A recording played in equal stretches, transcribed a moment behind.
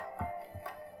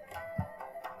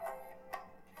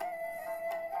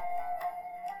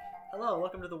Hello,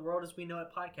 welcome to the World as We Know It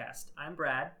podcast. I'm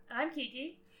Brad. I'm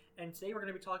Keke. And today we're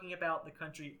going to be talking about the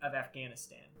country of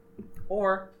Afghanistan.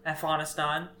 Or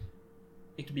Afghanistan.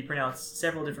 It can be pronounced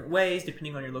several different ways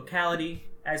depending on your locality,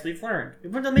 as we've learned.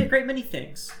 We've learned a great many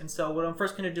things. And so what I'm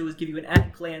first going to do is give you an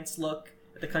at-a-glance look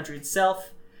at the country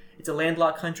itself. It's a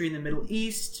landlocked country in the Middle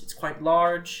East. It's quite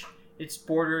large. It's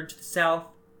bordered to the south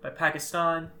by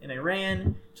Pakistan and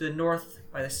Iran, to the north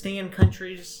by the Stan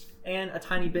countries, and a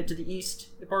tiny bit to the east,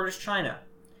 it borders China.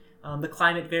 The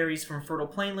climate varies from fertile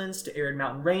plainlands to arid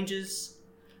mountain ranges.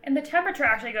 And the temperature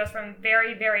actually goes from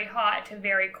very, very hot to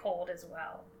very cold as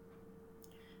well.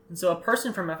 And so a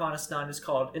person from Afghanistan is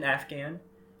called an Afghan.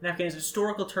 An Afghan is a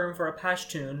historical term for a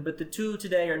Pashtun, but the two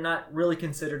today are not really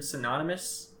considered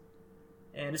synonymous.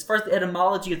 And as far as the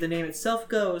etymology of the name itself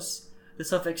goes, the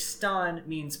suffix stan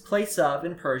means place of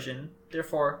in Persian.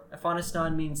 Therefore,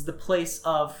 Afghanistan means the place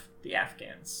of the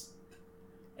Afghans.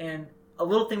 And a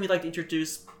little thing we'd like to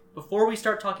introduce before we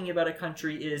start talking about a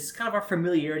country is kind of our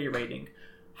familiarity rating.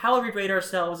 How we rate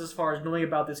ourselves as far as knowing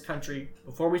about this country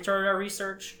before we started our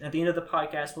research. And at the end of the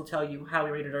podcast, we'll tell you how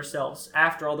we rated ourselves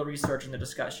after all the research and the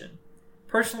discussion.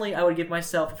 Personally, I would give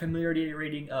myself a familiarity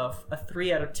rating of a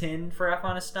 3 out of 10 for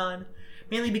Afghanistan,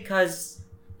 mainly because,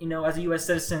 as a U.S.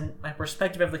 citizen, my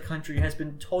perspective of the country has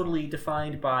been totally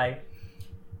defined by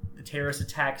the terrorist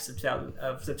attacks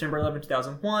of September 11,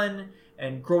 2001,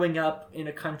 and growing up in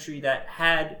a country that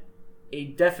had a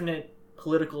definite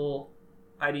political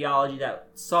ideology that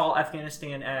saw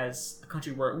Afghanistan as a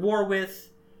country we're at war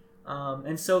with.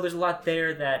 And so there's a lot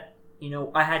there that,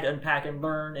 I had to unpack and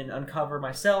learn and uncover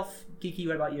myself. Keke,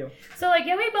 what about you? So,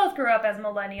 we both grew up as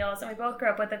millennials, and we both grew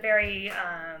up with a very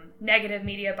negative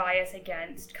media bias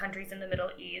against countries in the Middle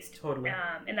East. Totally.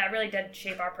 And that really did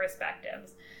shape our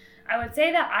perspectives. I would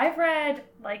say that I've read,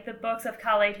 the books of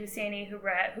Khaled Hosseini, who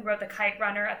wrote The Kite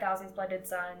Runner, A Thousand Splendid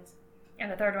Suns,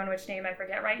 and the third one, which name I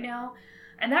forget right now.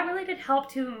 And that really did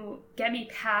help to get me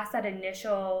past that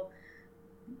initial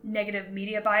negative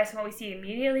media bias and what we see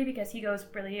immediately, because he goes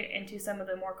really into some of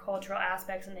the more cultural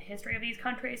aspects in the history of these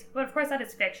countries. But of course, that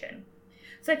is fiction.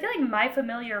 So I feel like my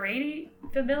familiarity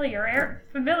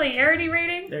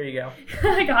rating. There you go.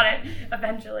 I got it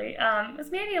eventually.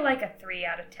 Was maybe a 3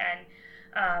 out of 10.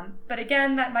 But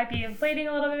again, that might be inflating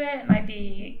a little bit. It might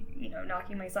be,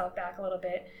 knocking myself back a little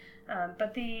bit.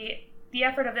 But the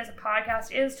effort of this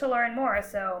podcast is to learn more.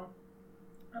 So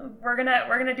we're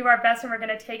gonna do our best, and we're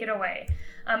gonna take it away.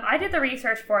 I did the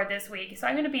research for this week, so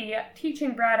I'm gonna be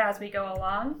teaching Brad as we go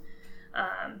along.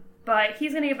 But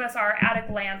he's gonna give us our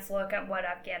at-a-glance look at what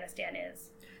Afghanistan is.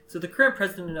 So the current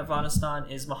president of Afghanistan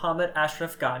is Mohammad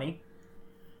Ashraf Ghani.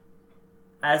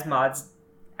 Ahmadzai,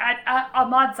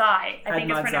 I think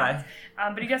it's pronounced.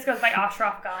 But he just goes by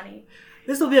Ashraf Ghani.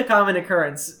 This will be a common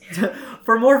occurrence.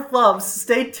 For more flubs,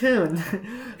 stay tuned.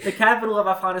 The capital of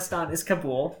Afghanistan is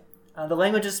Kabul. The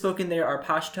languages spoken there are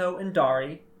Pashto and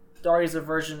Dari. Dari is a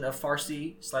version of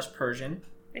Farsi/Persian.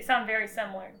 They sound very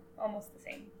similar, almost the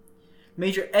same.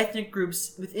 Major ethnic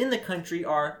groups within the country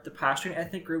are the Pashtun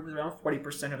ethnic group with around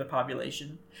 40% of the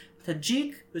population,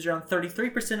 Tajik, who's around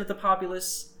 33% of the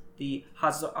populace, the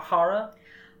Hazara,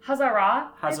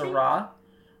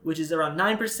 which is around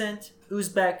 9%,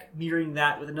 Uzbek mirroring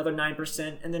that with another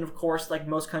 9%, and then of course, like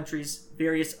most countries,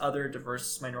 various other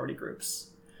diverse minority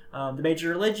groups. The major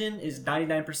religion is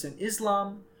 99%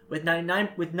 Islam, with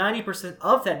 90%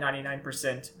 of that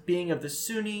 99% being of the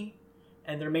Sunni,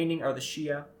 and the remaining are the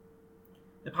Shia.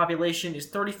 The population is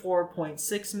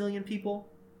 34.6 million people.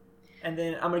 And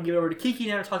then I'm going to give it over to Keke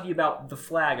now to talk to you about the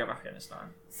flag of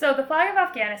Afghanistan. So the flag of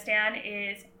Afghanistan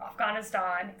is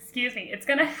Afghanistan. Excuse me, it's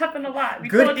going to happen a lot.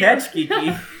 Good catch,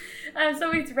 Keke.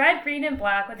 So it's red, green, and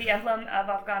black with the emblem of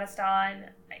Afghanistan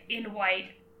in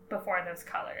white before those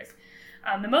colors.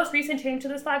 The most recent change to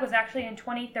this flag was actually in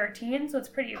 2013, so it's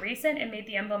pretty recent. It made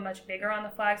the emblem much bigger on the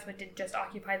flag, so it didn't just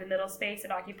occupy the middle space.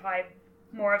 It occupied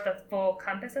more of the full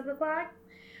compass of the flag.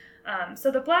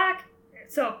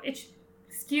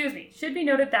 Should be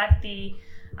noted that the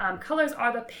colors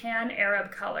are the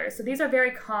pan-Arab colors. So these are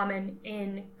very common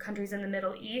in countries in the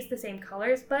Middle East, the same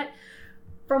colors. But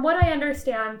from what I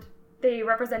understand, they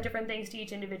represent different things to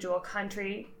each individual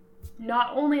country,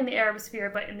 not only in the Arab sphere,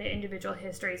 but in the individual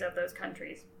histories of those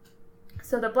countries.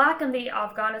 So the black in the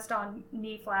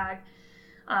Afghanistani flag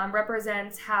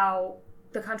represents how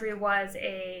the country was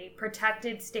a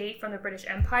protected state from the British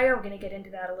Empire. We're going to get into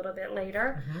that a little bit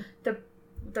later. Mm-hmm.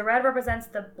 The red represents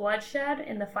the bloodshed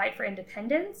in the fight for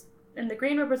independence, and the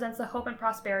green represents the hope and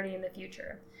prosperity in the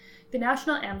future. The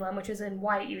national emblem, which is in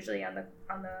white usually on the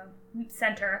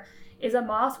center, is a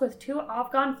mosque with two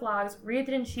Afghan flags wreathed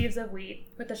in sheaves of wheat,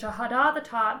 with the Shahada at the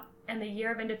top and the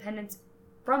year of independence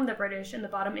from the British in the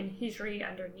bottom and Hijri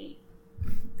underneath.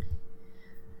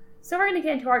 So we're going to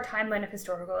get into our timeline of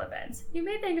historical events. You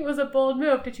may think it was a bold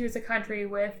move to choose a country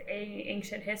with an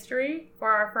ancient history for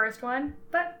our first one,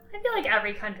 but I feel like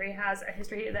every country has a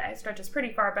history that stretches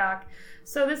pretty far back,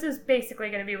 so this is basically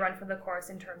going to be run from the course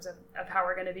in terms of how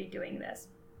we're going to be doing this.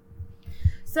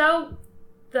 So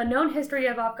the known history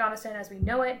of Afghanistan as we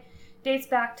know it dates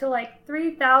back to like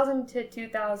 3000 to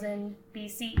 2000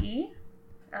 BCE.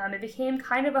 It became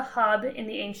kind of a hub in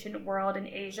the ancient world in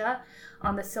Asia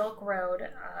on the Silk Road,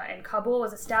 and Kabul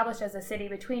was established as a city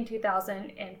between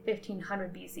 2000 and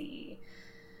 1500 BCE.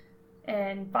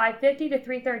 In 550 to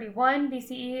 331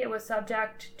 BCE, it was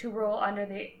subject to rule under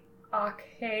the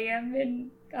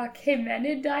Achaemenid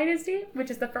dynasty,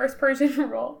 which is the first Persian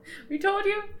rule. We told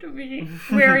you to be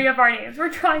wary of our names. We're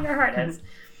trying our hardest.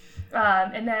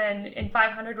 And then in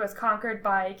 500 was conquered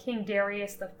by King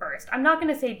Darius I. I'm not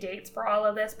going to say dates for all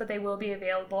of this, but they will be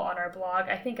available on our blog.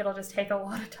 I think it'll just take a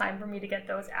lot of time for me to get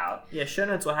those out. Yeah, show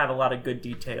notes will have a lot of good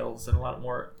details and a lot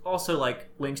more, also like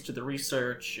links to the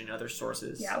research and other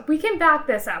sources. Yeah, we can back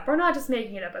this up. We're not just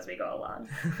making it up as we go along.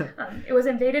 It was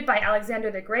invaded by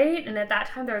Alexander the Great, and at that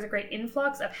time there was a great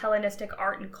influx of Hellenistic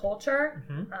art and culture.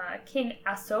 King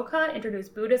Asoka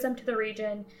introduced Buddhism to the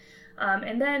region.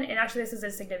 And actually this is a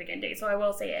significant date, so I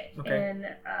will say it. Okay. In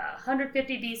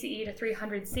 150 BCE to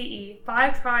 300 CE,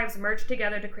 5 tribes merged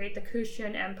together to create the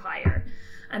Kushan Empire.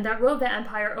 And that ruled the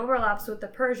empire overlaps with the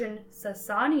Persian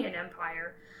Sasanian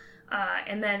Empire.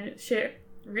 And then shit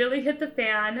really hit the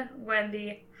fan when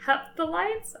the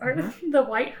Hephthalites, or the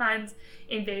White Huns,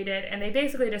 invaded, and they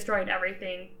basically destroyed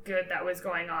everything good that was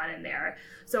going on in there.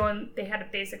 So they had to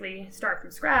basically start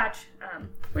from scratch,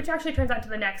 which actually turns out to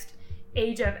the next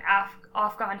age of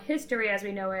Afghan history as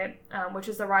we know it, which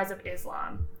is the rise of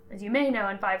Islam. As you may know,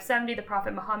 in 570, the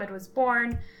Prophet Muhammad was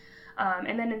born.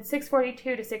 And then in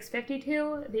 642 to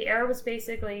 652, the Arabs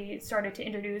basically started to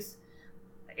introduce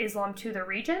Islam to the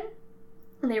region.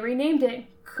 And they renamed it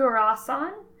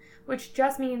Khurasan, which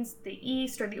just means the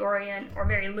East or the Orient, or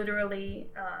very literally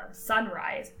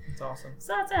sunrise. That's awesome.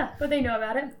 So that's what they know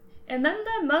about it. And then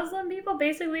the Muslim people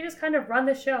basically just kind of run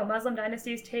the show. Muslim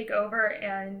dynasties take over,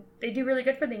 and they do really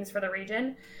good for things for the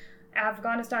region.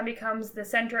 Afghanistan becomes the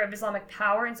center of Islamic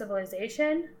power and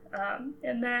civilization.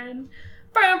 And then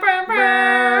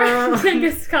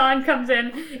Genghis Khan comes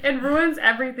in and ruins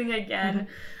everything again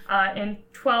in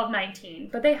 1219.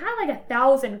 But they had like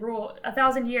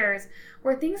 1,000 years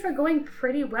where things were going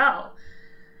pretty well.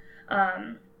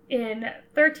 In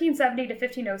 1370 to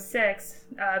 1506,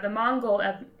 the Mongol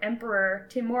Emperor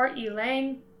Timur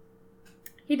Ilang,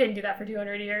 he didn't do that for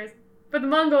 200 years, but the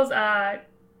Mongols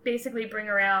basically bring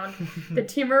around the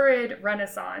Timurid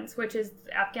Renaissance, which is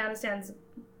Afghanistan's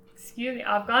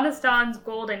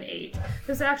golden age.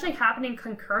 This is actually happening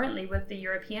concurrently with the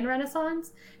European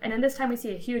Renaissance, and in this time we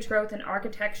see a huge growth in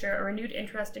architecture, a renewed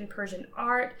interest in Persian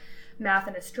art, math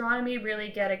and astronomy really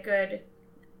get a good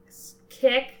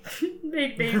kick.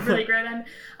 they really grow then,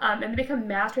 and they become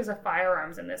masters of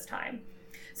firearms in this time.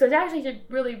 So it actually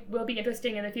really will be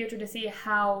interesting in the future to see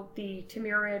how the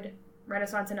Timurid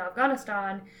Renaissance in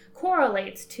Afghanistan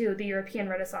correlates to the European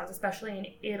Renaissance, especially in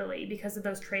Italy, because of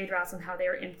those trade routes and how they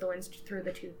are influenced through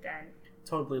the two then.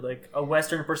 Totally, like a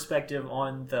Western perspective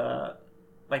on the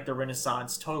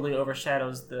Renaissance totally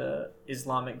overshadows the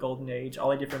Islamic Golden Age, all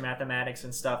the different mathematics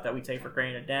and stuff that we take for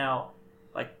granted now.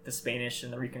 Like the Spanish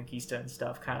and the Reconquista and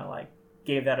stuff kind of like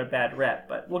gave that a bad rep,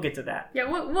 but we'll get to that. Yeah,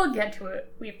 we'll get to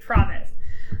it, we promise.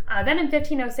 Then in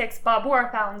 1506, Babur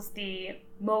founds the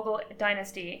Mughal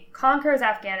dynasty, conquers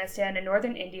Afghanistan and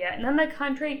northern India, and then the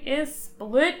country is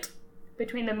split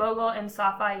between the Mughal and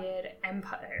Safavid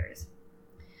empires.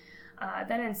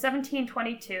 Then in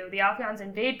 1722, the Afghans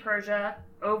invade Persia,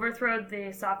 overthrow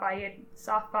the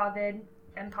Safavid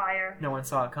Empire. No one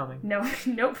saw it coming. No,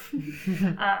 nope.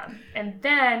 And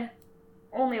then,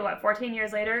 only 14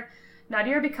 years later,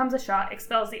 Nadir becomes a Shah,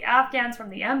 expels the Afghans from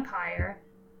the empire.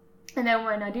 And then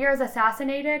when Nadir is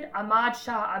assassinated, Ahmad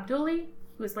Shah Abduli,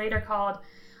 who is later called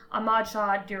Ahmad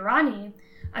Shah Durrani,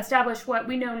 established what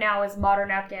we know now as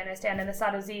modern Afghanistan and the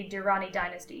Sadozid Durrani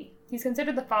dynasty. He's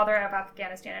considered the father of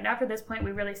Afghanistan, and after this point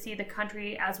we really see the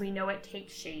country as we know it take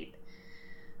shape.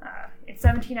 In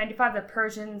 1795, the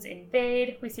Persians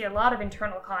invade. We see a lot of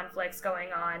internal conflicts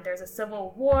going on. There's a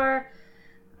civil war.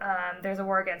 There's a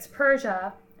war against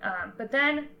Persia. But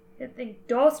then, I think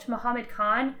Dost Muhammad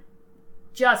Khan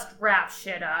just wraps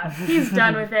shit up. He's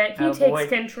done with it. He takes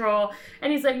control.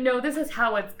 And he's like, no, this is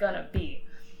how it's gonna be.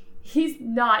 He's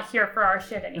not here for our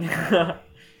shit anymore.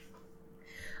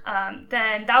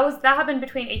 Then that happened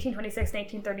between 1826 and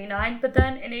 1839. But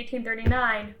then in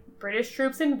 1839, British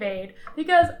troops invade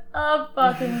because of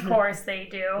fucking course they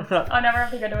do. I'll never have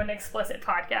to go to an explicit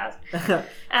podcast. For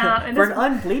an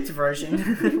unbleeped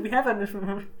version, we haven't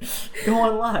go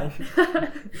online.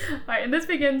 Alright, and this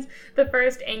begins the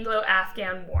first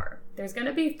Anglo-Afghan War. There's going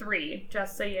to be 3,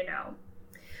 just so you know.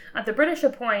 The British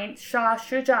appoint Shah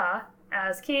Shuja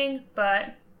as king,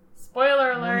 but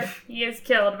spoiler alert, he is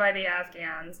killed by the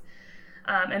Afghans.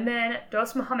 And then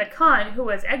Dost Muhammad Khan, who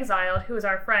was exiled, who is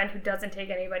our friend who doesn't take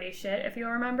anybody's shit, if you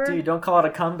remember. Dude, don't call it a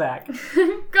comeback.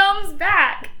 Comes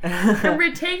back and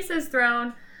retakes his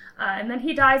throne. And then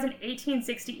he dies in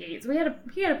 1868. So he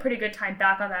had a pretty good time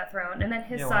back on that throne. And then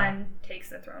his son takes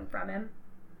the throne from him.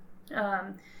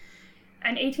 In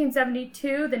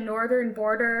 1872, the northern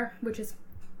border, which is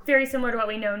very similar to what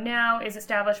we know now, is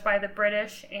established by the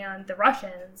British and the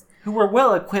Russians. Who were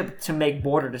well equipped to make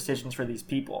border decisions for these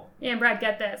people. Yeah, and Brad,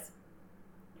 get this.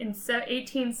 In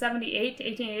 1878 to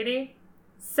 1880,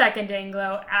 Second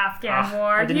Anglo-Afghan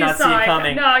War. I did not see it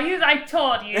coming. No, I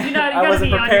told you. You I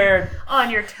wasn't prepared. On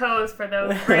your toes for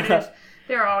those British.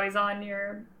 They're always on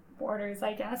your borders,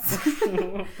 I guess.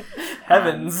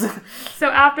 Heavens. So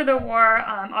after the war,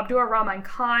 Abdur Rahman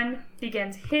Khan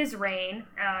begins his reign.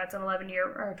 It's an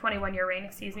 21-year reign,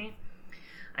 excuse me.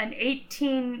 In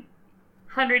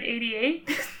 1888,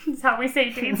 is how we say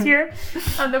dates here,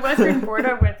 the western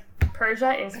border with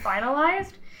Persia is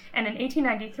finalized. And in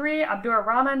 1893, Abdur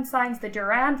Rahman signs the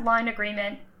Durand Line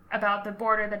Agreement about the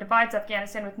border that divides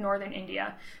Afghanistan with northern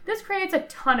India. This creates a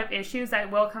ton of issues that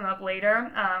will come up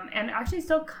later, and actually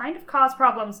still kind of cause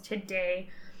problems today.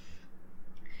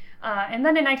 And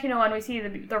then in 1901, we see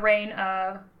the reign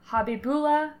of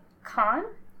Habibullah Khan.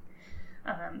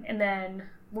 And then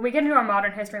when we get into our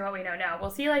modern history and what we know now, we'll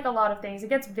see like a lot of things. It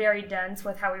gets very dense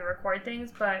with how we record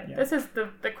things, but this is the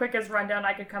quickest rundown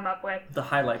I could come up with. The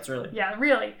highlights, really. Yeah,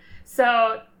 really.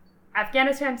 So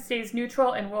Afghanistan stays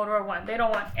neutral in World War I. They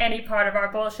don't want any part of our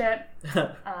bullshit.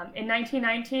 In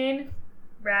 1919,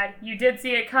 Brad, you did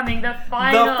see it coming. The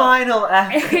final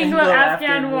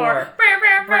Anglo-Afghan War.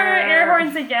 Air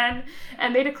horns again.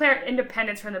 And they declare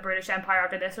independence from the British Empire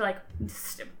after this. They're like,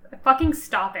 fucking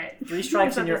stop it. 3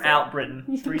 strikes and you're out, Britain.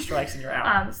 3 strikes and you're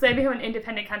out. So they become an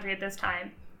independent country at this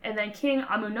time. And then King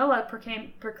Amunullah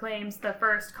proclaims the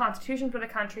first constitution for the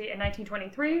country in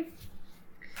 1923.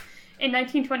 In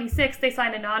 1926, they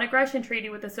signed a non-aggression treaty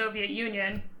with the Soviet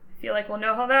Union. I feel like we'll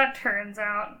know how that turns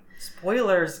out.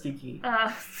 Spoilers, Keke.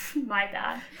 My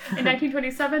bad. In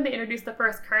 1927, they introduced the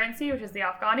first currency, which is the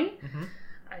Afghani. Mm-hmm.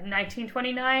 In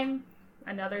 1929,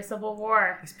 another civil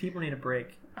war. These people need a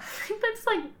break. That's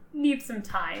needs some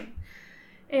time.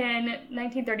 In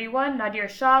 1931, Nadir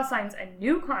Shah signs a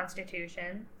new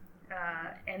constitution.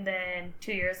 And then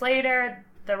 2 years later,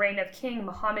 the reign of King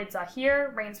Muhammad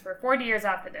Zahir reigns for 40 years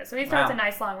after this. So he starts a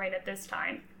nice long reign at this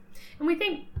time. And we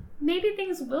think maybe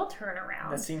things will turn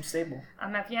around. That seems stable.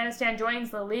 Afghanistan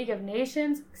joins the League of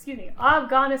Nations.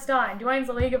 Afghanistan joins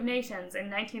the League of Nations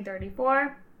in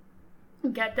 1934.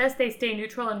 Get this, they stay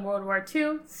neutral in World War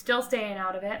II, still staying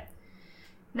out of it.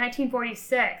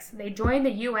 1946, they join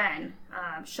the UN.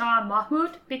 Shah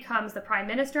Mahmud becomes the prime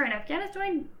minister, and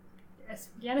Afghanistan?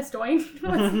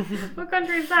 What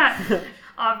country is that?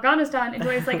 Afghanistan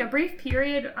enjoys a brief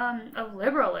period of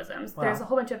liberalism. Wow. There's a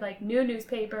whole bunch of new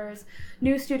newspapers,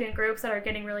 new student groups that are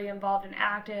getting really involved and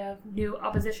active, new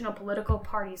oppositional political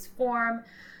parties form,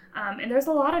 and there's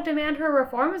a lot of demand for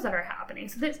reforms that are happening.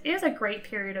 So this is a great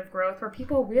period of growth where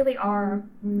people really are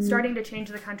starting to change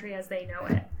the country as they know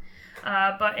it.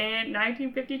 But in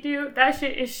 1952, that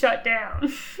shit is shut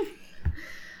down.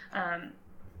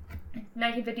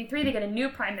 1953, they get a new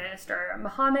prime minister,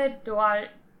 Mohammed Dawood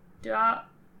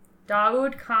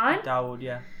Khan. Dawood,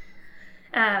 yeah.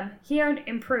 He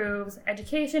improves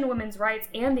education, women's rights,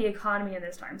 and the economy in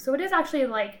this time. So it is actually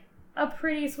a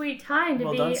pretty sweet time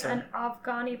to be an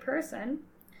Afghani person.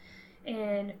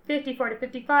 In 54 to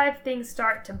 55, things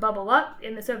start to bubble up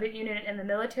in the Soviet Union and the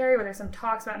military, where there's some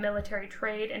talks about military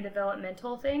trade and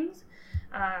developmental things.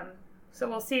 So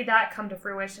we'll see that come to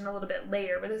fruition a little bit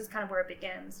later, but this is kind of where it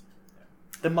begins.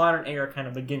 The modern era kind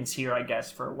of begins here, I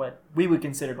guess, for what we would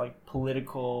consider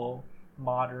political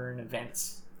modern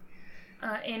events.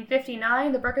 In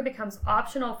 59, the burqa becomes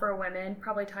optional for women,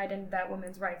 probably tied into that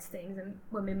women's rights things and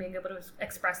women being able to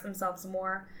express themselves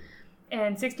more.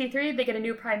 In 63, they get a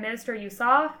new prime minister,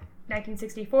 Yusuf.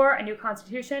 1964, a new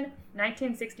constitution.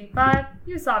 1965,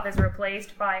 Yusuf is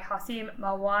replaced by Hasim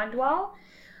Mawandwal.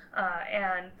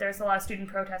 And there's a lot of student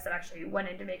protests that actually went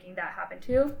into making that happen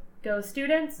too. Go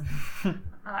students.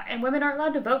 And women are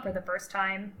allowed to vote for the first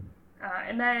time.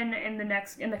 And then in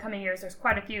the coming years, there's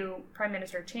quite a few prime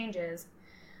minister changes.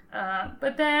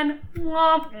 But then,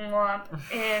 womp womp,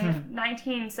 in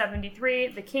 1973,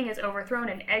 the king is overthrown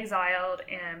and exiled,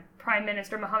 and Prime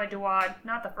Minister Mohammed Jawad,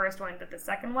 not the first one, but the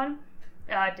second one,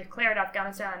 declared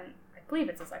Afghanistan, I believe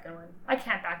it's the second one. I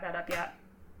can't back that up yet.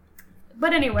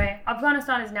 But anyway,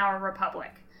 Afghanistan is now a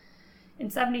republic. In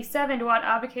 77, Jawad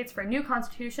advocates for a new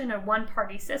constitution and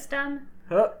one-party system.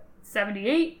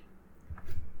 78,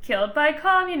 killed by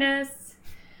communists.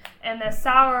 And the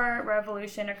Saur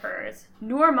Revolution occurs.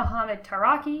 Nur Muhammad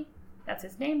Taraki, that's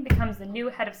his name, becomes the new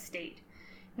head of state.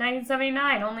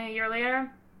 1979, only a year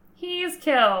later, he's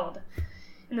killed.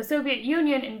 And the Soviet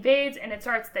Union invades, and it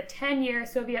starts the 10-year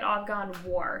Soviet-Afghan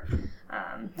War.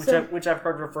 Which I've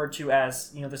heard referred to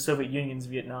as, the Soviet Union's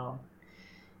Vietnam.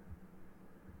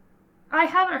 I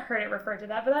haven't heard it referred to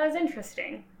that, but that is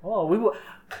interesting. Oh, we will.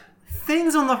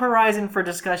 Things on the horizon for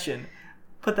discussion.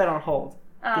 Put that on hold.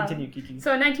 Continue, Keke.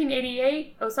 So in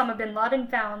 1988, Osama bin Laden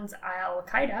founds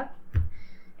Al-Qaeda.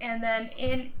 And then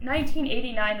in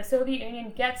 1989, the Soviet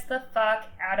Union gets the fuck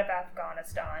out of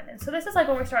Afghanistan. And so this is like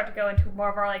when we start to go into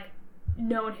more of our like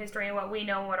known history and what we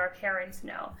know and what our parents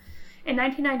know. In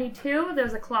 1992, there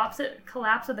was a collapse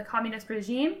of the communist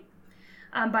regime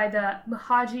by the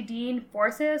Mujahideen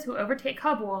forces who overtake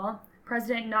Kabul.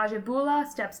 President Najibullah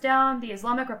steps down. The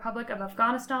Islamic Republic of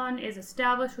Afghanistan is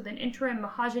established with an interim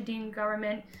Mujahideen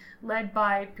government led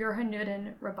by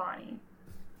Burhanuddin Rabbani.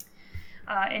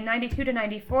 In 92 to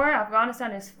 94,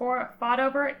 Afghanistan is fought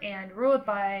over and ruled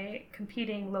by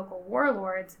competing local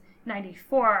warlords.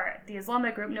 94, the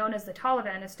Islamic group known as the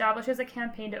Taliban establishes a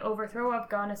campaign to overthrow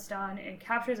Afghanistan and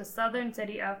captures the southern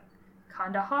city of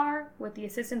Kandahar with the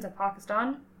assistance of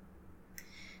Pakistan.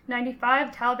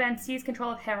 95, Taliban seized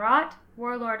control of Herat.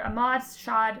 Warlord Ahmad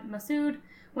Shah Massoud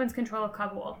wins control of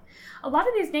Kabul. A lot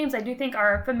of these names I do think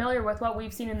are familiar with what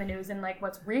we've seen in the news and like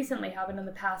what's recently happened in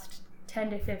the past 10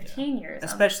 to 15 years.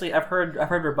 Especially, I've heard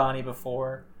Rabbani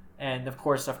before, and of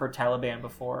course I've heard Taliban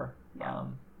before. Yeah.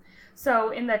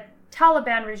 So in the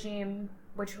Taliban regime,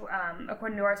 which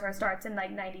according to our source starts in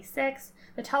like 96,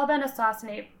 the Taliban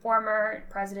assassinate former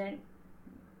President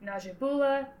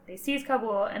Najibullah, they seize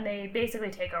Kabul, and they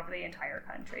basically take over the entire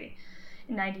country.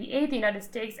 In 98, the United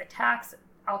States attacks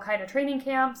Al-Qaeda training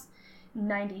camps. In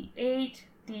 98,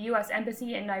 the U.S.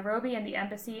 Embassy in Nairobi and the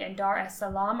embassy in Dar es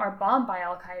Salaam are bombed by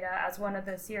Al-Qaeda as one of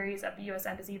the series of U.S.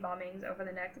 embassy bombings over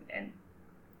the next...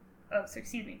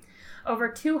 Over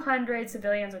 200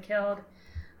 civilians were killed.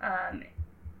 And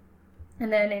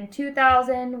then in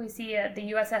 2000, we see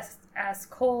the USS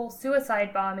Cole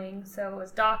suicide bombing. So it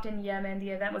was docked in Yemen.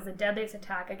 The event was the deadliest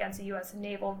attack against a U.S.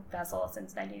 naval vessel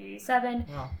since 1987.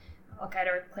 Wow.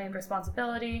 Al-Qaeda claimed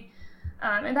responsibility.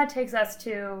 And that takes us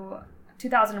to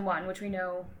 2001, which we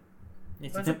know...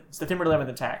 September 11th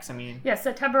attacks, Yes,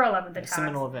 September 11th attacks.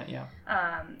 Seminal event, yeah.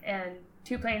 And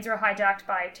 2 planes were hijacked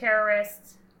by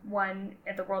terrorists, one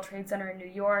at the World Trade Center in New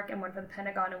York and one for the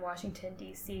Pentagon in Washington,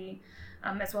 D.C.,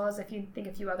 as well as a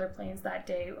few other planes that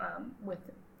day with,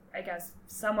 I guess,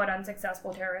 somewhat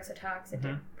unsuccessful terrorist attacks. It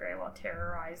did very well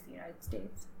terrorize the United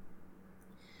States.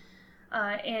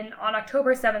 On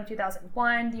October 7,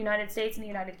 2001, the United States and the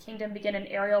United Kingdom began an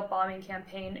aerial bombing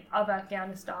campaign of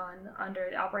Afghanistan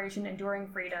under Operation Enduring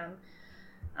Freedom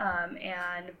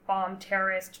and bombed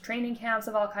terrorist training camps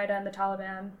of Al-Qaeda and the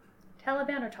Taliban.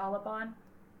 Taliban or Taliban?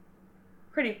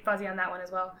 Pretty fuzzy on that one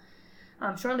as well.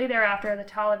 Shortly thereafter, the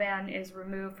Taliban is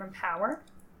removed from power.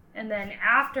 And then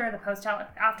after the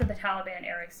Taliban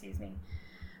era,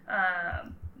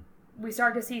 we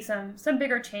start to see some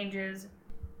bigger changes.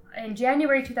 In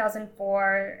January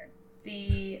 2004,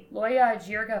 the Loya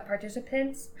Jirga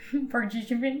participants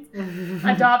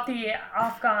adopt the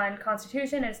Afghan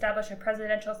constitution and establish a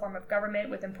presidential form of government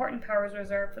with important powers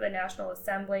reserved for the National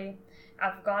Assembly.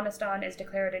 Afghanistan is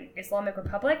declared an Islamic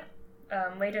Republic.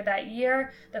 Later that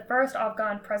year, the first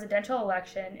Afghan presidential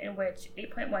election in which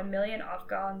 8.1 million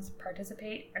Afghans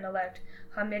participate and elect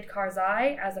Hamid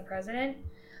Karzai as the president.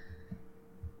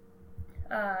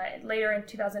 Later in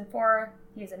 2004,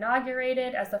 he is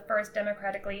inaugurated as the first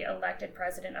democratically elected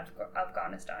president of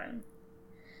Afghanistan.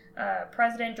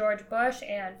 President George Bush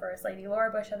and First Lady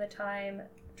Laura Bush at the time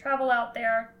travel out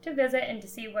there to visit and to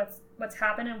see what's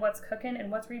happening, what's cooking, and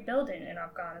what's rebuilding in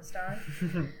Afghanistan.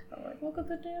 I'm like, look at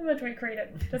the damage we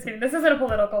created. Just kidding. This isn't a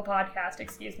political podcast,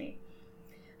 excuse me.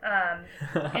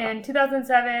 In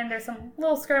 2007, there's some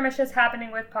little skirmishes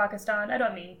happening with Pakistan. I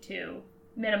don't mean to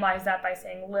minimize that by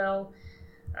saying lil.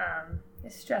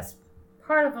 It's just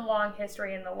part of the long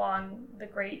history and the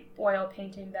great oil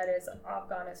painting that is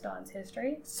Afghanistan's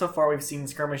history. So far, we've seen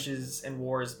skirmishes and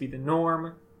wars be the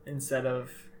norm instead of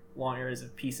long areas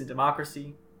of peace and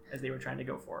democracy, as they were trying to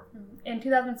go for. In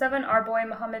 2007, our boy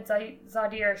Mohammad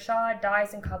Zadir Shah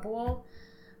dies in Kabul.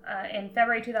 In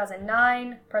February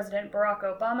 2009, President Barack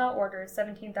Obama orders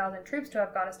 17,000 troops to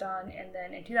Afghanistan, and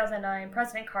then in 2009,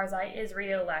 President Karzai is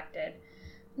re-elected.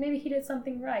 Maybe he did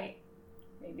something right.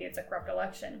 Maybe it's a corrupt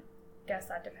election. Guess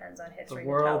that depends on history. The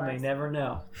world may never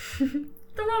know.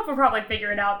 The world will probably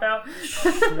figure it out, though.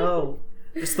 No.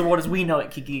 It's the world as we know it,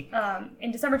 Keke.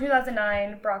 In December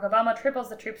 2009, Barack Obama triples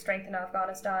the troop strength in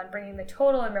Afghanistan, bringing the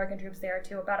total American troops there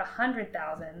to about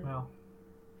 100,000. Wow.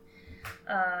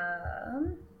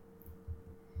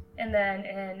 And then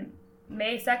in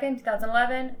May 2nd,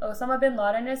 2011, Osama bin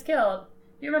Laden is killed.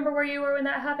 Do you remember where you were when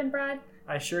that happened, Brad?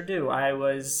 I sure do. I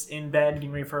was in bed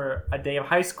getting ready for a day of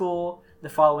high school the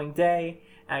following day,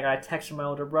 and I got a text from my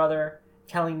older brother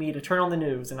telling me to turn on the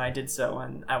news, and I did so,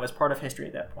 and I was part of history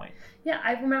at that point. Yeah,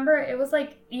 I remember it was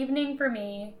like evening for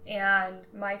me, and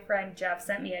my friend Jeff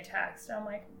sent me a text. And I'm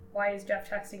like, why is Jeff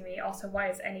texting me? Also, why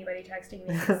is anybody texting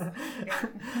me?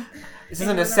 This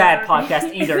isn't a sad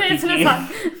podcast either, It's Keke. not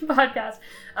a sad podcast.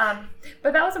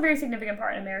 But that was a very significant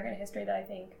part in American history that I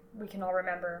think we can all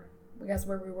remember, because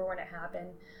where we were when it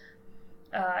happened.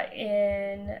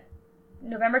 In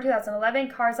November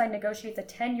 2011, Karzai negotiates a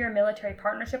 10-year military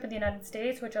partnership with the United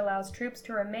States, which allows troops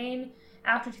to remain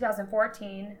after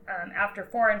 2014, after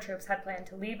foreign troops had planned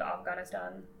to leave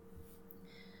Afghanistan.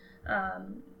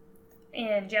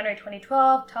 In January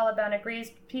 2012, Taliban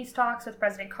agrees peace talks with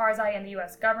President Karzai and the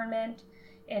U.S. government.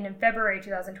 And in February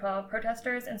 2012,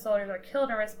 protesters and soldiers are killed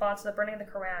in response to the burning of the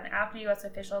Quran after U.S.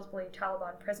 officials believe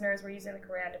Taliban prisoners were using the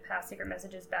Quran to pass secret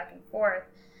messages back and forth.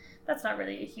 That's not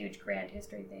really a huge grand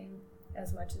history thing,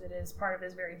 as much as it is part of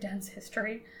this very dense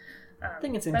history. I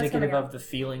think it's indicative of the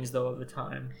feelings, though, of the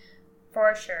time.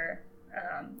 For sure.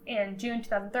 In June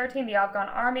 2013, the Afghan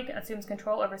army assumes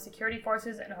control over security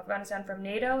forces in Afghanistan from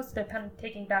NATO, so they're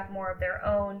taking back more of their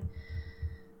own.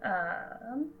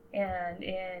 And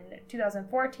in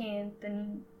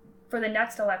 2014, for the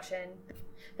next election,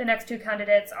 the next two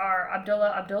candidates are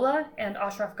Abdullah and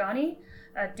Ashraf Ghani.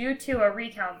 Due to a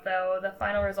recount, though, the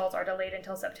final results are delayed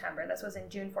until September. This was in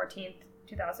June 14th,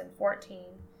 2014.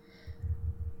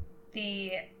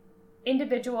 The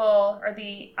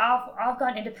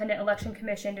Afghan Independent Election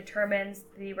Commission determines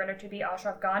the winner to be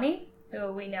Ashraf Ghani,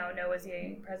 who we now know is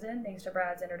the president, thanks to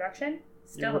Brad's introduction.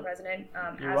 Still the president,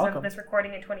 as of this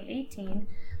recording in 2018.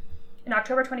 In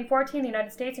October 2014, the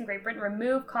United States and Great Britain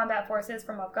removed combat forces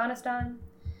from Afghanistan.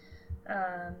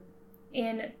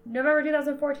 In November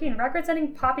 2014,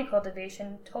 record-setting poppy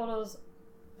cultivation totals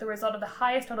the result of the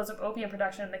highest totals of opium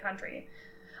production in the country.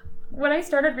 When I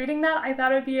started reading that, I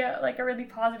thought it would be a really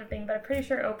positive thing, but I'm pretty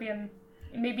sure opium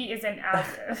maybe isn't as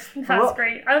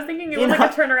great. I was thinking it was like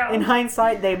a turnaround. In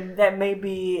hindsight, that may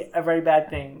be a very bad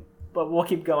thing, but we'll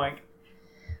keep going.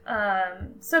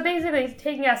 So basically,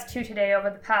 taking us to today, over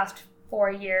the past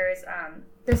 4 years,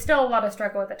 there's still a lot of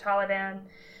struggle with the Taliban.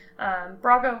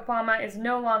 Barack Obama is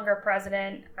no longer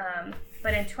president,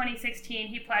 but in 2016,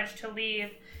 he pledged to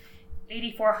leave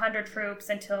 8,400 troops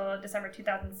until December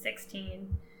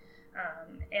 2016.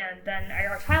 And then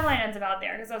our timeline ends about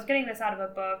there, because I was getting this out of a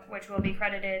book which will be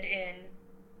credited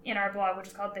in our blog, which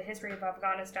is called The History of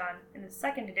Afghanistan in the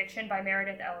Second Edition by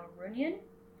Meredith L. Runion.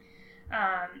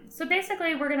 So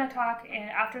basically, we're going to talk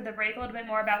after the break a little bit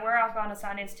more about where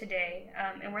Afghanistan is today,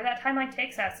 and where that timeline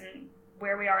takes us, and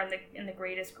where we are in the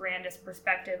greatest, grandest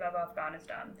perspective of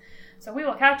Afghanistan. So we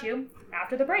will catch you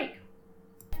after the break.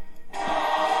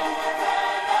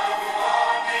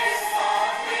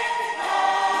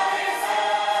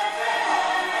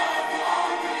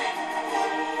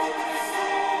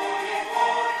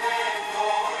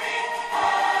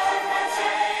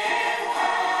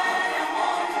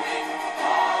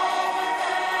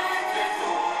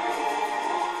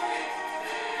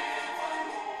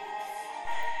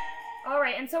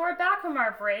 And so we're back from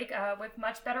our break with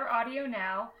much better audio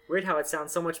now. Weird how it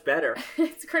sounds so much better.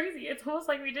 It's crazy. It's almost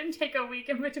like we didn't take a week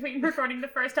in between recording the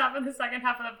first half and the second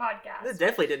half of the podcast. That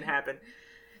definitely didn't happen.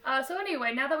 So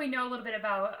anyway, now that we know a little bit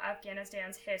about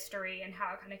Afghanistan's history and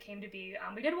how it kind of came to be,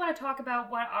 we did want to talk about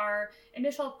what our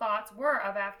initial thoughts were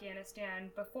of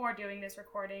Afghanistan before doing this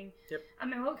recording. Yep.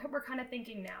 And what we're kind of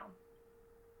thinking now.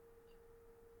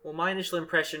 Well, my initial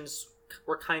impressions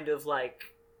were kind of like...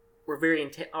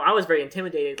 I was very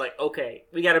intimidated. Like, okay,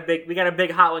 we got a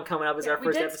big hot one coming up as our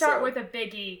first episode. We did start with a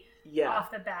biggie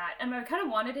off the bat, and I kind of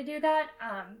wanted to do that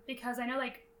because I know,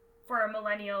 like, for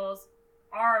millennials,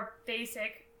 our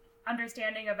basic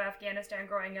understanding of Afghanistan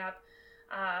growing up,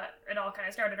 it all kind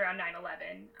of started around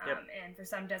 9/11, and for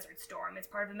some Desert Storm. It's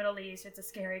part of the Middle East. It's a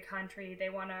scary country.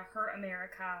 They want to hurt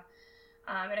America.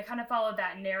 And it kind of followed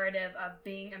that narrative of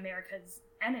being America's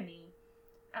enemy.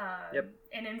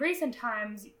 And in recent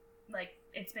times, like,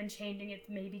 it's been changing, it's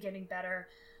maybe getting better,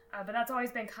 but that's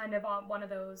always been kind of one of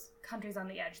those countries on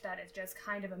the edge that is just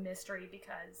kind of a mystery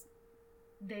because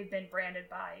they've been branded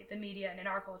by the media and in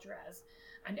our culture as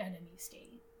an enemy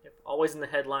state. Yep. Always in the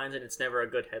headlines, and it's never a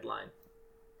good headline.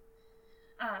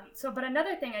 But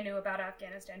another thing I knew about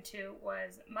Afghanistan, too,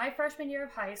 was my freshman year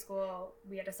of high school,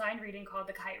 we had assigned reading called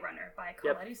The Kite Runner by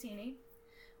Khaled Hosseini,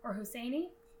 or Hosseini.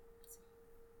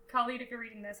 Khalid, if you're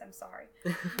reading this, I'm sorry.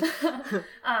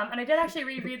 And I did actually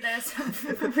reread this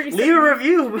recently. Leave a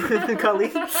review,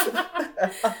 Khalid.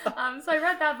 So I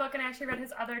read that book, and I actually read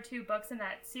his other 2 books in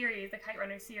that series, the Kite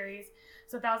Runner series.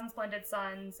 So Thousand Splendid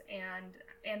Suns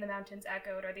and The Mountains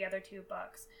Echoed are the other 2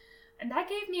 books. And that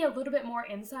gave me a little bit more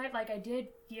insight. Like, I did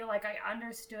feel like I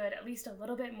understood at least a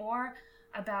little bit more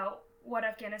about what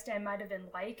Afghanistan might have been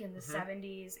like in the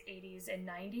 70s, 80s, and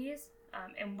 90s,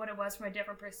 and what it was from a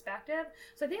different perspective.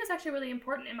 So I think it's actually really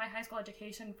important in my high school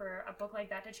education for a book like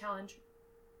that to challenge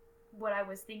what I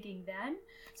was thinking then.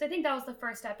 So I think that was the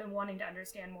first step in wanting to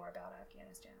understand more about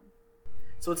Afghanistan.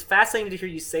 So it's fascinating to hear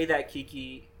you say that,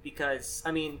 Keke, because,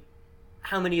 I mean,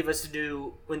 how many of us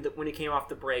knew when it came off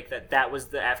the break that was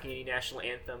the Afghani national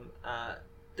anthem?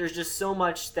 There's just so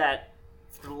much that,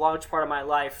 for the large part of my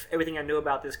life, everything I knew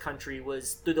about this country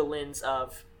was through the lens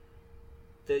of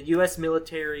the U.S.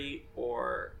 military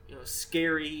or,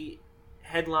 scary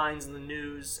headlines in the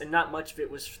news, and not much of it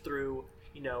was through,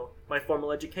 my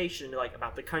formal education, like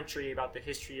about the country, about the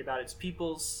history, about its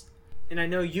peoples. And I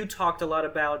know you talked a lot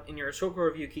about, in your historical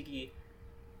review, Keke,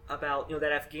 about,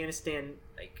 that Afghanistan,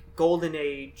 like, golden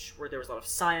age where there was a lot of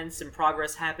science and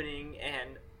progress happening,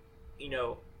 and,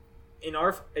 in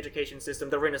our education system,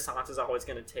 the Renaissance is always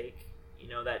going to take,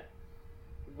 that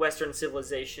Western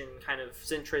civilization kind of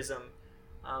centrism,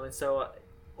 and so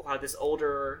a lot of this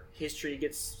older history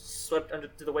gets swept under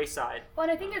to the wayside. Well,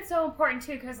 and I think it's so important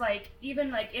too, because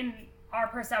even in our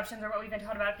perceptions or what we've been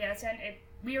taught about Afghanistan,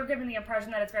 we were given the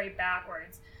impression that it's very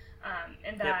backwards,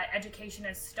 and that education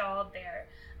is stalled there.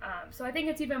 So I think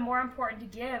it's even more important to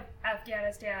give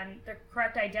Afghanistan the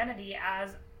correct identity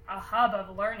as a hub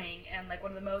of learning and like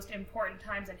one of the most important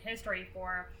times in history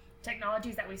for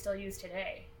technologies that we still use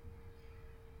today.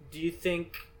 Do you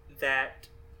think that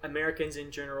Americans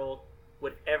in general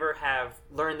would ever have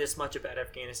learned this much about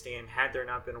Afghanistan had there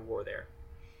not been a war there?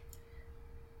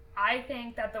 I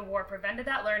think that the war prevented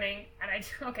that learning, and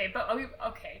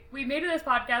we made this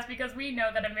podcast because we know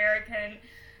that American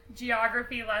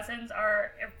geography lessons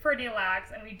are pretty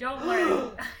lax, and we don't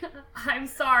learn. I'm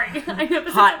sorry. I know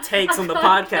this hot takes on the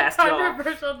podcast, y'all.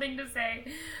 Controversial thing to say,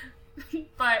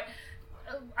 but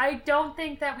I don't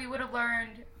think that we would have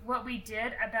learned what we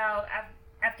did about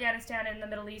Afghanistan and the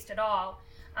Middle East at all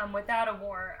without a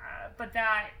war. But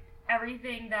that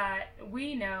everything that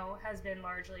we know has been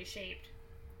largely shaped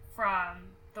from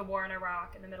the war in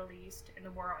Iraq and the Middle East and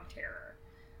the war on terror.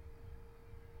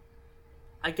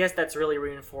 I guess that's really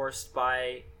reinforced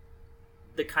by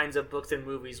the kinds of books and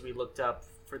movies we looked up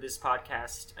for this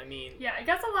podcast. I mean... Yeah, I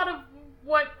guess a lot of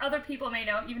what other people may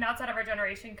know, even outside of our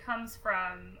generation, comes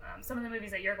from some of the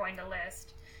movies that you're going to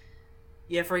list.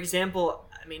 Yeah, for example,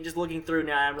 I mean, just looking through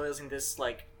now, I'm realizing this,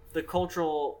 like, the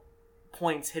cultural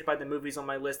points hit by the movies on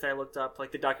my list that I looked up,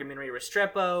 like the documentary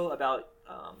Restrepo about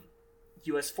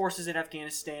U.S. forces in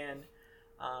Afghanistan,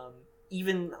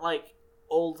 even, like,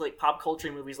 old like pop culture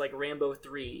movies like Rambo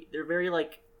 3. They're very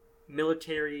like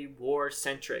military war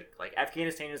centric. Like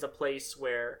Afghanistan is a place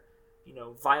where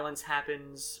violence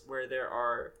happens, where there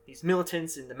are these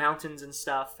militants in the mountains and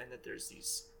stuff, and that there's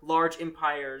these large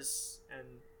empires, and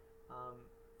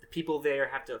the people there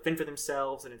have to fend for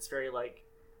themselves, and it's very like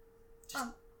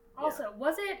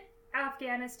was it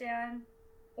Afghanistan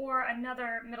or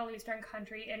another Middle Eastern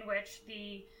country in which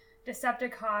the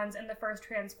Decepticons in the first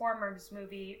Transformers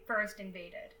movie first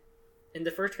invaded? In the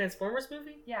first Transformers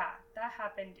movie? Yeah, that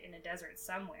happened in a desert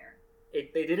somewhere.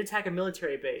 They did attack a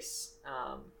military base.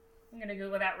 I'm gonna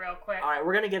Google that real quick. All right,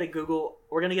 we're gonna get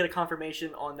a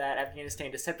confirmation on that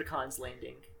Afghanistan Decepticons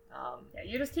landing.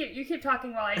 You keep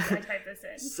talking while I type this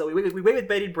in. So we wait with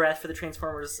bated breath for the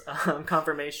Transformers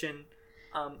confirmation.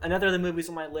 Another of the movies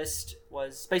on my list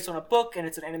was based on a book, and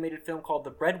it's an animated film called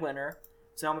The Breadwinner.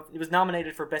 So it was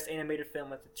nominated for Best Animated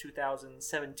Film at the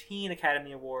 2017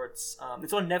 Academy Awards.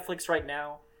 It's on Netflix right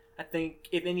now. I think,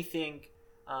 if anything,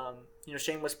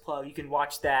 shameless plug, you can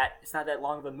watch that. It's not that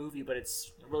long of a movie, but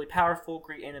it's really powerful,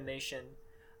 great animation.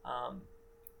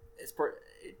 It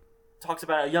talks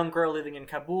about a young girl living in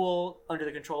Kabul under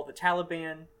the control of the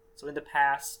Taliban, so in the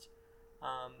past.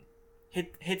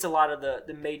 hits a lot of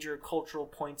the major cultural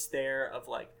points there of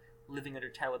like living under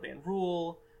Taliban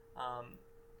rule.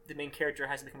 The main character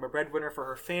has to become a breadwinner for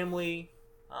her family,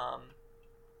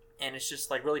 and it's just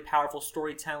like really powerful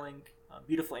storytelling,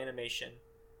 beautiful animation.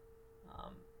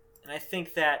 And I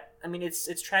think that, I mean,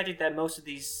 it's tragic that most of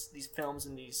these films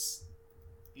and these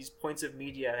points of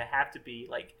media, they have to be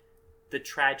like the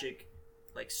tragic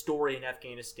like story in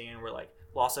Afghanistan where like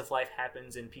loss of life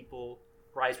happens and people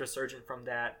rise resurgent from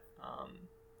that.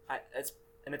 It's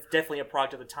definitely a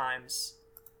product of the times.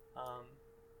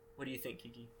 What do you think,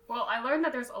 Keke? Well, I learned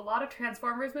that there's a lot of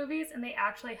Transformers movies, and they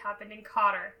actually happened in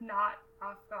Qatar, not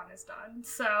Afghanistan.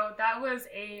 So that was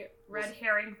a red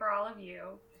herring for all of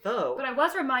you. Oh. But I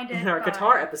was reminded in our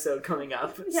Qatar episode coming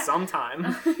up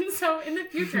sometime. So in the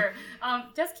future,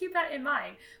 just keep that in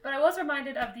mind. But I was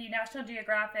reminded of the National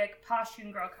Geographic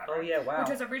Pashtun Girl cover. Oh, yeah, wow. Which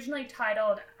was originally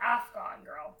titled Afghan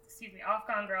Girl.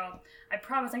 Afghan Girl. I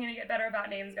promise I'm going to get better about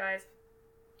names, guys.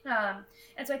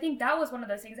 And so I think that was one of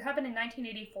those things. It happened in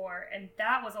 1984, and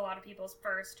that was a lot of people's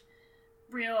first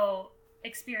real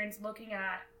experience looking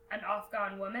at an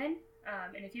Afghan woman.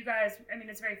 And if you guys, I mean,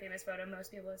 it's a very famous photo.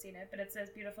 Most people have seen it, but it's this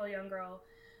beautiful young girl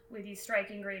with these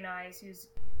striking green eyes whose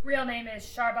real name is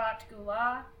Sharbat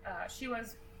Gula. She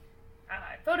was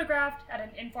photographed at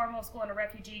an informal school in a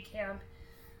refugee camp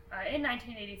in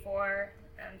 1984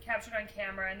 and captured on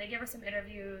camera. And they gave her some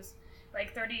interviews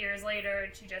like 30 years later,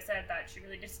 and she just said that she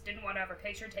really just didn't want to have her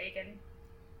picture taken.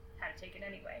 Had it taken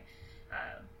anyway.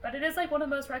 But it is like one of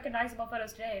the most recognizable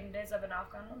photos today, and it is of an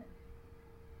Afghan woman.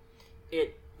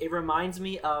 It reminds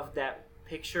me of that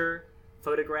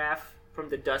photograph from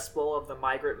the Dust Bowl of the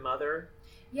migrant mother.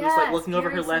 Yes, who's like looking over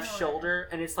her left similar. shoulder,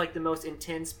 and it's like the most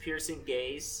intense, piercing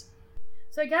gaze.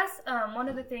 So I guess one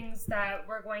of the things that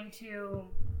we're going to,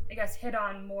 hit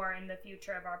on more in the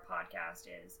future of our podcast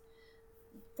is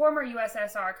former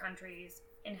USSR countries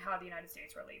and how the United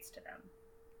States relates to them.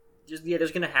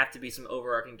 There's going to have to be some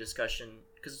overarching discussion,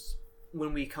 because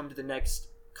when we come to the next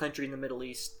country in the Middle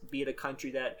East, be it a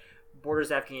country that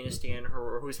borders Afghanistan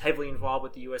or who's heavily involved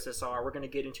with the USSR, we're going to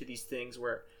get into these things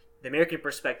where the American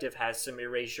perspective has some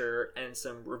erasure and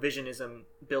some revisionism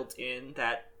built in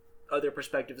that other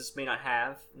perspectives may not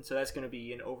have, and so that's going to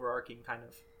be an overarching kind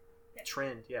of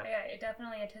trend. Yeah, I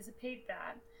definitely anticipate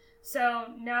that. So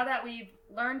now that we've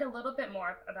learned a little bit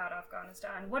more about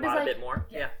Afghanistan, what is like... A bit more?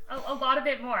 Yeah. A lot of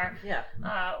bit more. Yeah.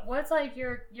 What's like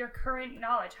your current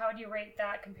knowledge? How would you rate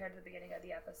that compared to the beginning of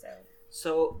the episode?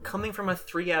 So coming from a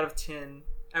 3 out of 10,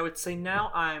 I would say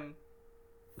now I'm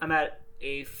at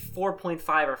a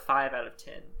 4.5 or 5 out of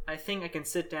 10. I think I can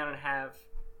sit down and have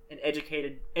an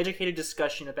educated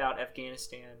discussion about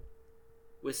Afghanistan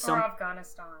with some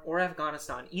or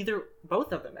Afghanistan.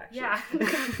 Both of them actually. Yeah,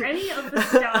 any of the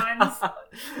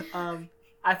Stans.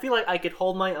 I feel like I could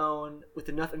hold my own with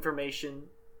enough information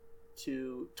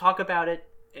to talk about it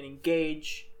and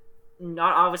engage.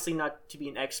 Not to be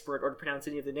an expert or to pronounce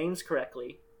any of the names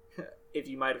correctly, if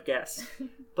you might have guessed.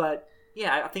 But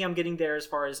yeah, I think I'm getting there as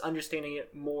far as understanding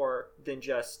it more than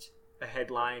just a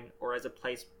headline or as a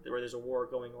place where there's a war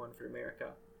going on for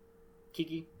America.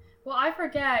 Keke? Well, I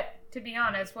forget, to be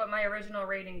honest, what my original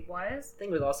rating was. I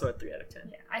think it was also a 3 out of 10.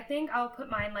 Yeah, I think I'll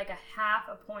put mine like a half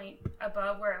a point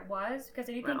above where it was, because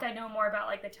I do think I know more about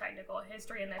like the technical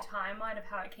history and the timeline of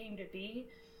how it came to be.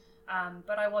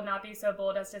 But I will not be so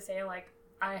bold as to say like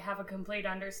I have a complete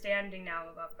understanding now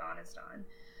of Afghanistan.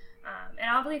 And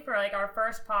obviously for like our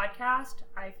first podcast,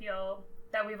 I feel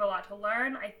that we have a lot to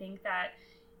learn. I think that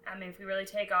if we really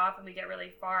take off and we get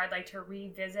really far, I'd like to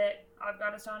revisit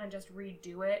Afghanistan and just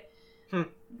redo it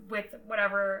with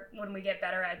whatever when we get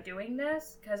better at doing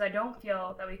this, because I don't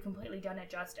feel that we've completely done it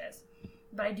justice.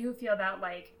 But I do feel that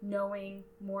like knowing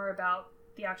more about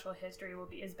the actual history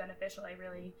is beneficial. I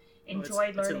really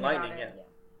enjoyed learning about it.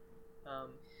 Yeah.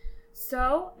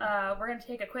 So we're going to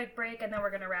take a quick break and then we're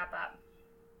going to wrap up.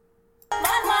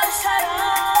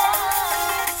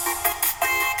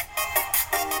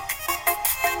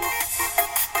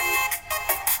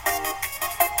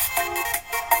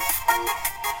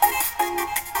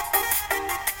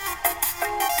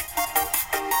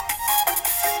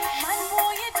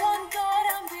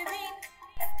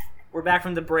 We're back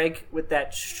from the break with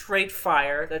that straight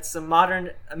fire. That's some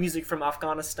modern music from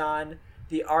Afghanistan.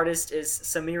 The artist is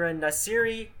Samira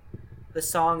Nasiri. The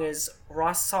song is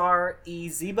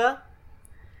Rasar-e-Ziba.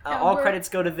 All credits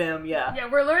go to them, yeah. Yeah,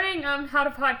 we're learning how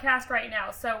to podcast right now,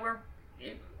 so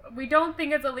we don't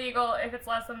think it's illegal if it's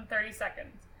less than 30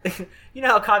 seconds. You know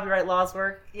how copyright laws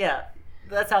work? Yeah,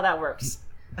 that's how that works.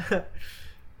 So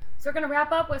we're going to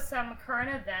wrap up with some current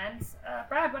events.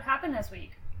 Brad, what happened this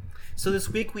week? So this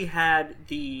week we had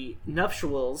the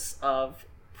nuptials of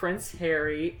Prince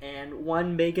Harry and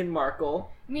one Meghan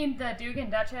Markle. You mean the Duke and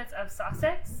Duchess of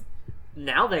Sussex?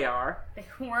 Now they are. They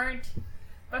weren't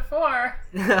before.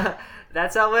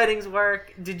 That's how weddings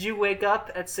work. Did you wake up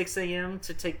at 6 a.m.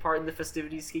 to take part in the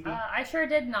festivities, Keke? I sure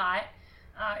did not.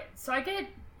 I've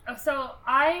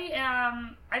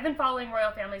been following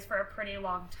royal families for a pretty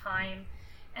long time,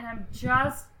 and I'm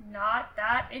just not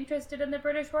that interested in the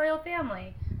British royal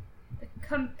family.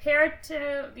 Compared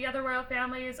to the other royal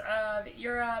families of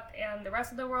Europe and the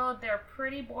rest of the world, they're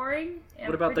pretty boring. And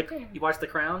what about tame. You watched The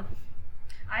Crown?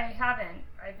 I haven't.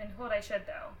 I've been told I should,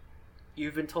 though.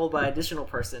 You've been told by an additional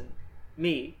person,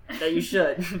 me, that you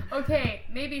should. Okay,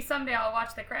 maybe someday I'll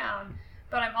watch The Crown,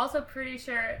 but I'm also pretty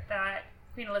sure that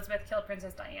Queen Elizabeth killed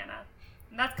Princess Diana.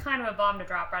 And that's kind of a bomb to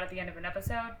drop right at the end of an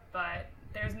episode, but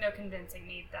there's no convincing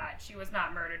me that she was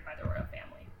not murdered by the royal family.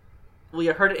 Well,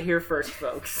 you heard it here first,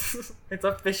 folks. It's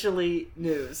officially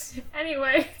news.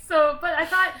 Anyway, but I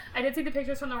did see the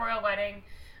pictures from the royal wedding.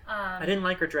 I didn't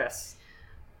like her dress.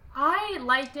 I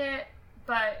liked it,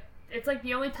 but it's like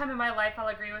the only time in my life I'll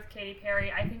agree with Katy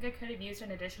Perry. I think I could have used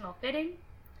an additional fitting.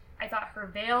 I thought her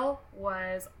veil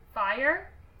was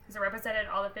fire, because it represented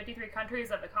all the 53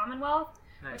 countries of the Commonwealth,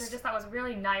 Nice. which I just thought was a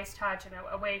really nice touch and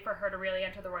a way for her to really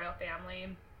enter the royal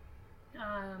family.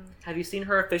 Have you seen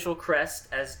her official crest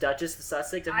as Duchess of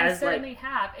Sussex? I certainly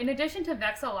have. In addition to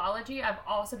vexillology, I've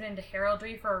also been into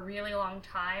heraldry for a really long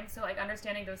time, so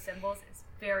understanding those symbols is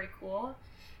very cool.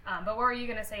 But what were you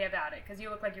going to say about it? Because you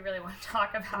look like you really want to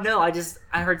talk about it. No, I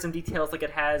heard some details, like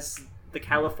it has the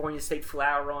California state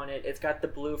flower on it. It's got the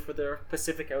blue for the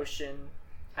Pacific Ocean.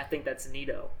 I think that's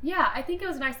neato. Yeah, I think it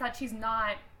was nice that she's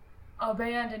not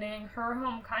abandoning her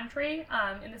home country,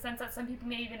 in the sense that some people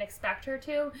may even expect her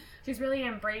to. She's really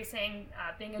embracing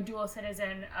being a dual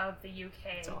citizen of the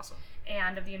UK. That's awesome.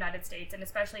 And of the United States, and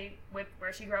especially with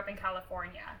where she grew up in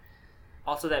California.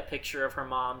 Also, that picture of her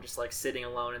mom just sitting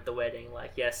alone at the wedding,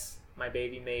 yes, my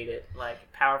baby made it.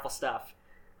 Powerful stuff.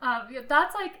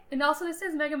 That's and also this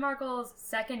is Meghan Markle's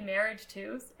second marriage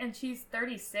too, and she's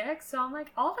 36, so I'm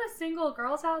all the single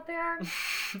girls out there,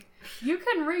 you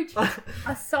can reach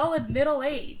a solid middle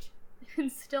age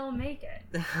and still make it.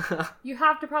 You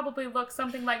have to probably look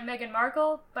something like Meghan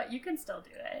Markle, but you can still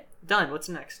do it. Done. What's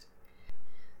next?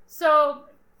 So,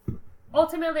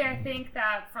 ultimately, I think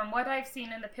that from what I've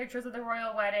seen in the pictures of the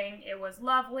royal wedding, it was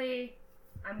lovely.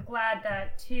 I'm glad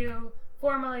that two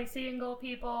formerly single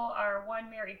people are one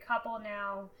married couple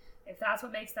now. If that's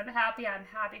what makes them happy, I'm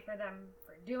happy for them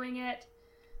for doing it.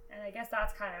 And I guess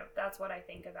that's what I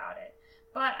think about it.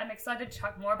 But I'm excited to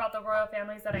talk more about the royal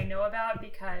families that I know about,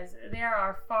 because there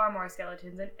are far more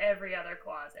skeletons in every other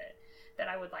closet that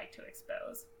I would like to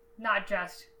expose. Not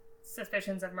just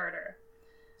suspicions of murder.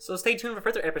 So stay tuned for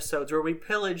further episodes where we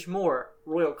pillage more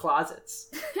royal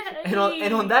closets. And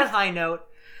on that high note,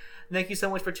 thank you so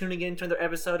much for tuning in to another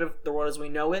episode of The World as We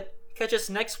Know It. Catch us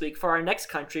next week for our next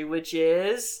country, which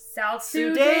is South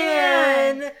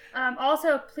Sudan.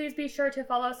 Also, please be sure to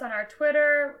follow us on our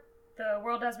Twitter, The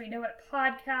World as We Know It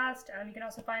podcast. You can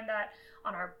also find that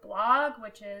on our blog,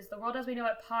 which is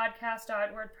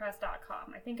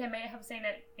theworldasweknowitpodcast.wordpress.com. I think I may have said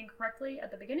it incorrectly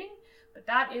at the beginning, but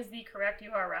that is the correct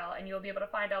URL, and you'll be able to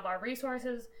find all our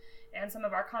resources and some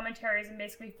of our commentaries and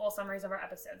basically full summaries of our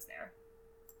episodes there.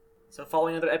 So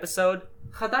following another episode,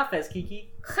 Khadafez, Keke.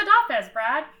 Khadafez,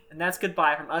 Brad. And that's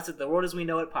goodbye from us at The World as We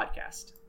Know It podcast.